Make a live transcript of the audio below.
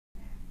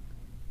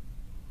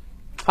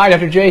Hi,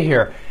 Dr. J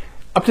here.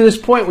 Up to this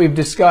point, we've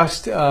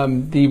discussed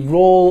the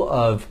role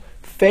of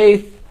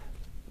faith,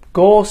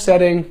 goal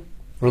setting,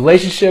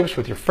 relationships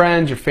with your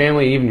friends, your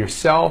family, even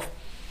yourself.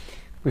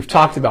 We've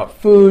talked about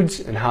foods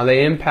and how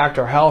they impact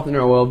our health and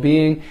our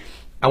well-being.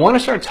 I want to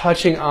start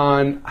touching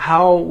on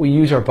how we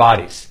use our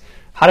bodies.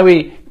 How do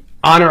we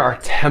honor our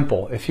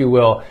temple, if you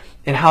will,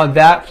 and how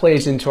that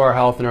plays into our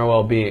health and our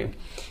well-being.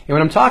 And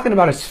what I'm talking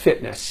about is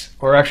fitness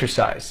or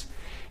exercise.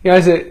 You know,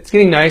 as it's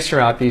getting nicer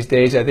out these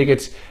days, I think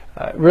it's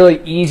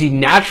really easy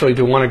naturally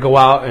to want to go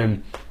out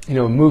and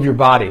move your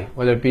body,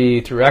 whether it be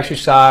through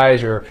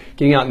exercise or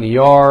getting out in the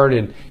yard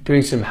and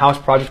doing some house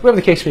projects, whatever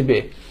the case may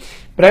be.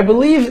 But I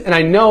believe and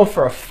I know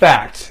for a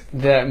fact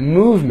that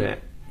movement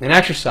and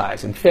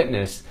exercise and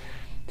fitness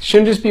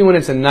shouldn't just be when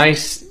it's a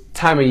nice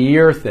time of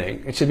year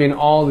thing. It should be an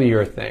all the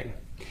year thing.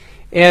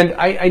 And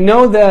I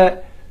know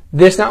that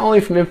this, not only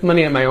from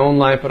implementing it in my own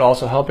life, but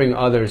also helping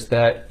others,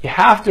 that you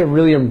have to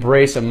really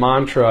embrace a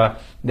mantra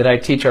that I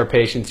teach our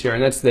patients here,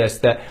 and that's this,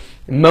 that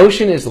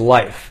motion is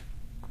life.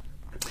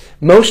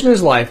 Motion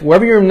is life.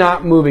 Wherever you're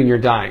not moving, you're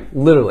dying,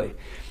 literally.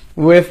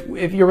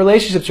 If your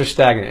relationships are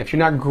stagnant, if you're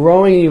not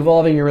growing and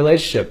evolving your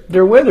relationship,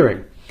 they're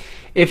withering.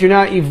 If you're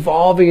not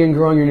evolving and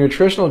growing your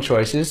nutritional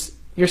choices,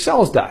 your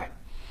cells die.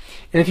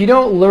 And if you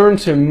don't learn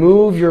to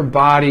move your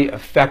body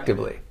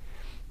effectively,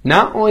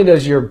 not only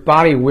does your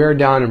body wear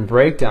down and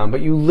break down,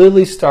 but you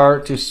literally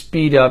start to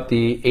speed up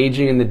the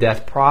aging and the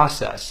death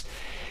process.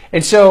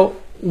 And so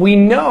we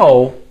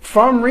know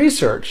from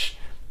research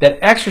that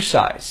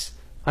exercise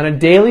on a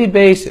daily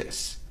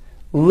basis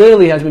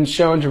literally has been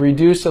shown to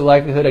reduce the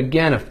likelihood,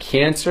 again, of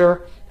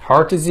cancer,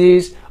 heart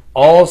disease,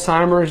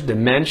 Alzheimer's,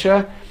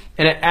 dementia,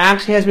 and it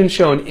actually has been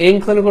shown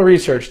in clinical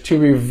research to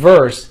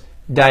reverse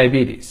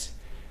diabetes.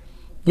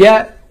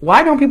 Yet,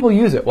 why don't people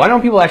use it? Why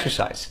don't people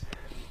exercise?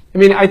 I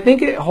mean, I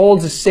think it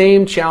holds the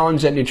same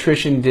challenge that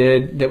nutrition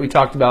did that we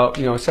talked about,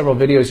 several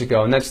videos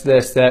ago, and that's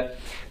this, that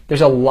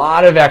there's a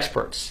lot of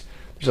experts.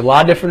 There's a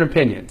lot of different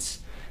opinions,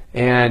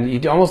 and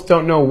you almost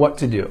don't know what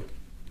to do.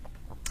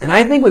 And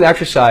I think with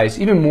exercise,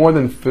 even more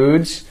than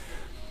foods,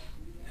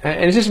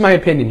 and it's just my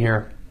opinion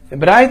here,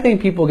 but I think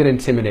people get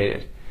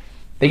intimidated.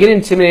 They get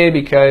intimidated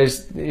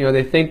because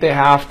they think they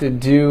have to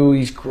do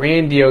these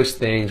grandiose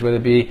things, whether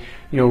it be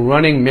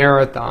running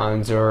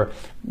marathons or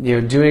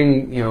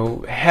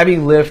doing heavy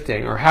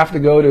lifting, or have to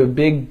go to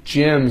big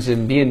gyms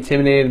and be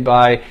intimidated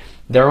by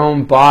their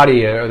own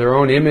body or their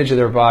own image of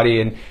their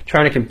body and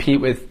trying to compete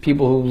with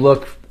people who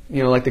look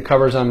like the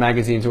covers on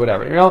magazines or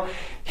whatever.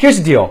 Here's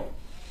the deal.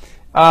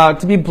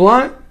 To be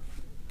blunt,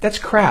 that's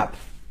crap.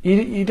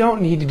 You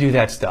don't need to do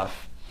that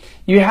stuff.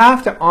 You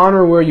have to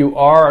honor where you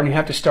are, and you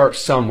have to start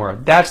somewhere.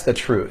 That's the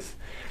truth.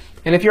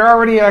 And if you're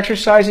already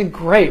exercising,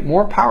 great.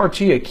 More power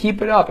to you.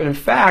 Keep it up. And in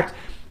fact,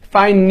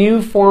 find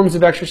new forms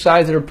of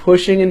exercise that are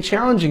pushing and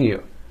challenging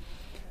you.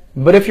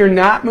 But if you're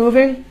not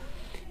moving,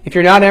 if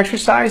you're not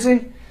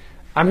exercising,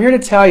 I'm here to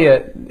tell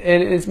you,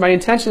 and my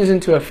intention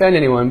isn't to offend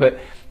anyone, but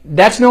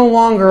that's no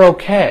longer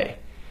okay.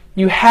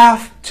 You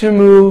have to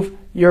move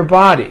your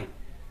body.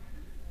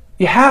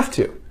 You have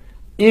to.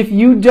 If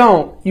you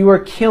don't, you are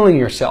killing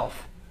yourself.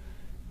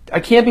 I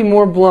can't be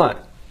more blunt.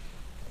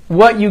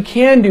 What you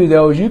can do,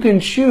 though, is you can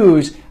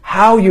choose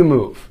how you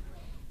move.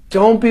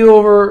 Don't be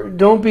nervous.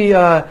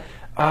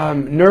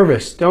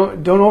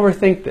 Don't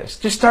overthink this.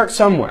 Just start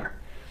somewhere.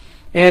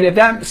 And if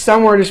that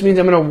somewhere just means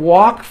I'm going to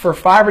walk for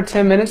 5 or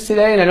 10 minutes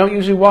today, and I don't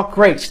usually walk,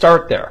 great,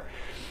 start there.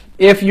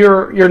 If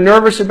you're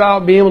nervous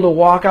about being able to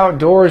walk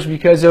outdoors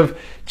because of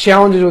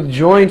challenges with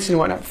joints and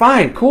whatnot,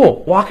 fine,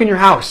 cool. Walk in your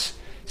house.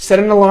 Set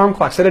an alarm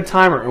clock, set a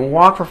timer, and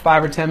walk for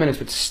 5 or 10 minutes,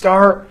 but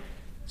start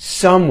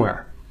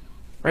somewhere.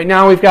 Right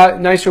now we've got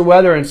nicer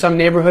weather, and some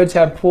neighborhoods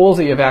have pools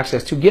that you have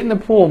access to. Get in the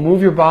pool,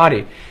 move your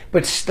body,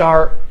 but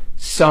start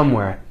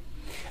somewhere.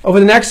 Over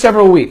the next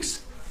several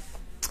weeks,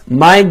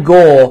 my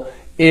goal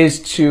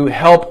is to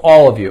help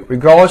all of you,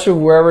 regardless of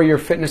wherever your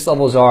fitness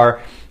levels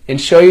are, and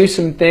show you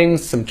some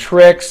things, some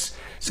tricks,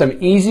 some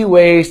easy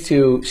ways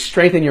to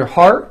strengthen your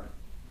heart,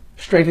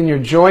 strengthen your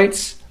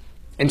joints,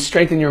 and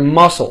strengthen your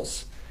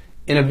muscles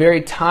in a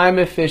very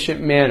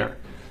time-efficient manner.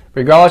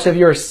 Regardless if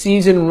you're a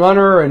seasoned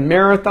runner and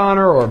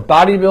marathoner or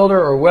bodybuilder,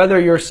 or whether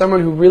you're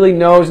someone who really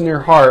knows in your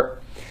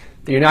heart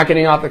that you're not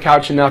getting off the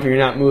couch enough, or you're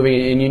not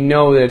moving, and you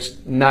know that it's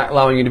not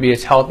allowing you to be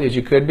as healthy as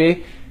you could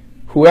be,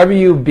 whoever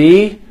you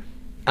be,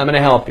 I'm going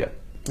to help you.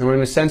 And we're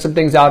going to send some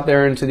things out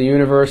there into the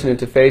universe and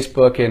into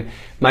Facebook, and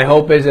my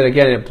hope is that,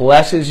 again, it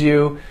blesses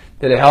you,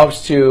 that it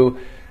helps to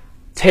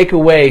take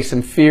away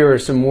some fear,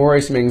 some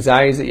worry, some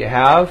anxieties that you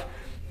have,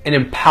 and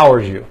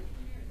empowers you.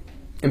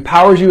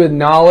 Empowers you with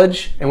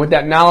knowledge, and with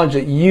that knowledge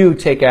that you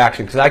take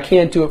action, because I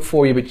can't do it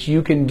for you, but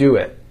you can do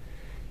it.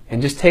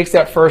 And just takes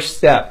that first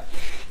step.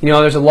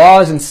 There's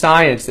laws in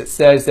science that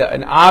says that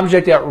an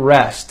object at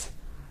rest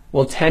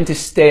will tend to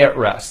stay at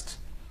rest,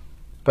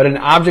 but an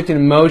object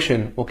in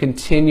motion will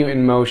continue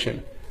in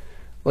motion.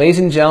 Ladies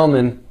and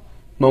gentlemen,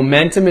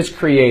 momentum is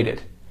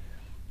created.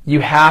 You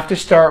have to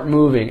start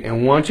moving,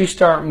 and once you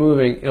start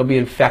moving, it'll be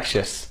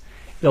infectious.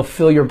 It'll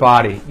fill your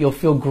body. You'll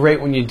feel great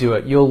when you do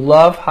it. You'll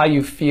love how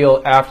you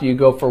feel after you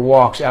go for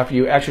walks, after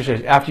you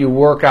exercise, after you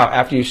work out,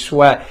 after you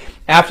sweat,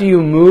 after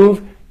you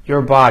move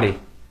your body.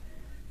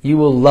 You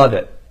will love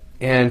it.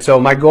 And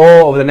so my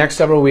goal over the next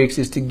several weeks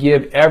is to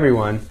give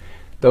everyone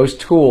those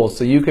tools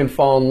so you can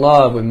fall in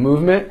love with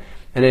movement,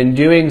 and in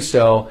doing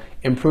so,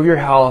 improve your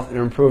health and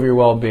improve your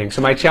well-being.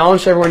 So my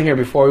challenge to everyone here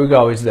before we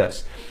go is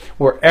this.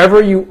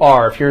 Wherever you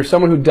are, if you're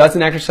someone who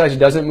doesn't exercise, who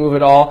doesn't move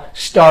at all,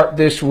 start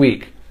this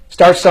week.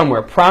 Start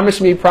somewhere.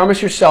 Promise me,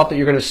 promise yourself that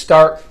you're going to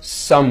start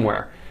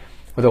somewhere.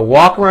 With a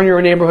walk around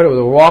your neighborhood, with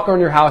a walk around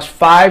your house,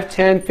 5,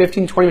 10,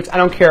 15, 20 minutes, I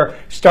don't care.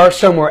 Start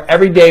somewhere.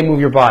 Every day, move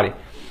your body.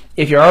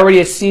 If you're already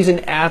a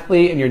seasoned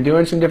athlete and you're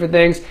doing some different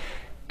things,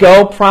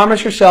 go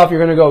promise yourself you're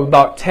going to go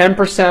about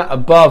 10%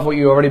 above what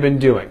you've already been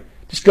doing.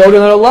 Just go to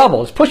another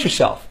level. Just push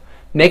yourself.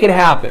 Make it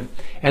happen.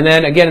 And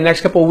then again, the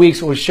next couple of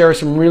weeks, we'll share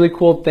some really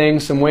cool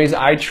things, some ways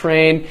I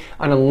train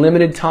on a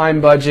limited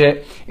time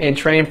budget and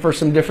train for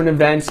some different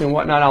events and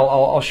whatnot.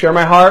 I'll share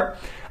my heart.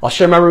 I'll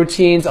share my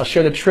routines. I'll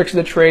share the tricks of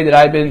the trade that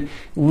I've been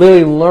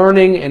literally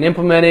learning and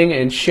implementing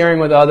and sharing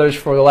with others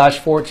for the last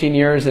 14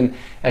 years. And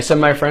as some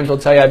of my friends will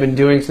tell you, I've been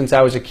doing since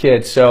I was a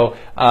kid. So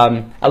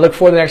I look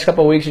forward to the next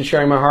couple of weeks and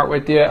sharing my heart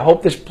with you. I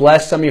hope this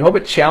blessed some of you. I hope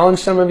it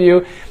challenged some of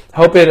you. I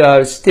hope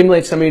it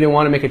stimulates some of you to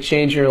want to make a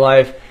change in your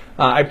life.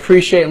 I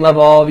appreciate and love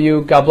all of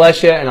you. God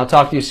bless you, and I'll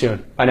talk to you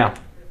soon. Bye now.